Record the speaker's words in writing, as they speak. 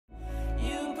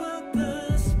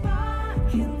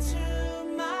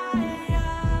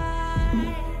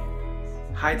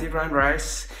Hej, det er Bryan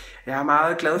Rice. Jeg er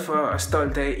meget glad for og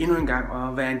stolt af endnu en gang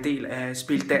at være en del af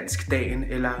Spil Dansk-dagen,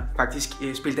 eller faktisk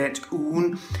Spil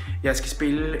Dansk-ugen. Jeg skal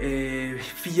spille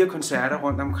 4 koncerter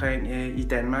rundt omkring i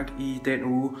Danmark i den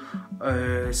uge,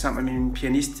 sammen med min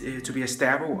pianist Tobias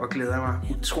Sterbo, og glæder mig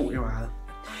utrolig meget.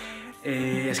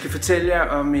 Jeg skal fortælle jer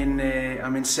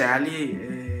om en særlig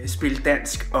Spil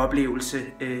Dansk oplevelse,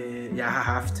 jeg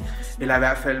har haft, eller i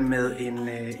hvert fald med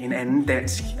en anden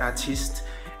dansk artist.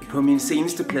 På min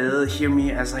seneste plade, Hear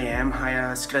Me As I Am, har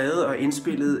jeg skrevet og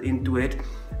indspillet en duet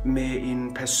med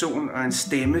en person og en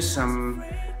stemme, som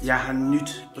jeg har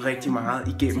nydt rigtig meget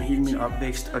igennem hele min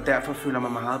opvækst, og derfor føler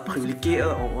mig meget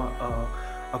privilegeret over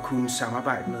at kunne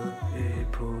samarbejde med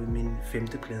på min 5.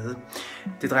 plade.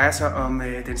 Det drejer sig om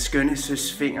den skønne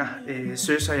Søs Fenger.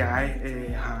 Søs og jeg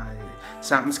har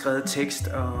sammen skrevet tekst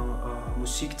og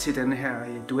musik til denne her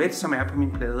duet, som er på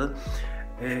min plade.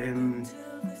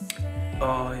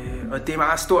 Og det er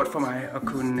meget stort for mig at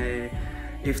kunne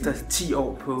efter 10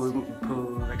 år på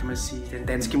hvad kan man sige, den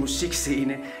danske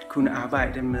musikscene kunne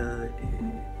arbejde med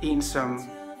en, som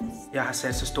jeg har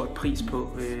sat så stort pris på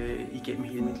igennem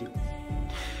hele mit liv.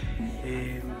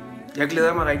 Jeg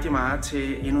glæder mig rigtig meget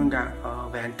til endnu en gang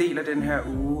at være en del af den her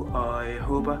uge, og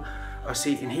håber at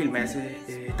se en hel masse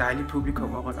dejlige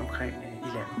publikummer rundt omkring i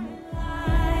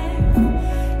landet.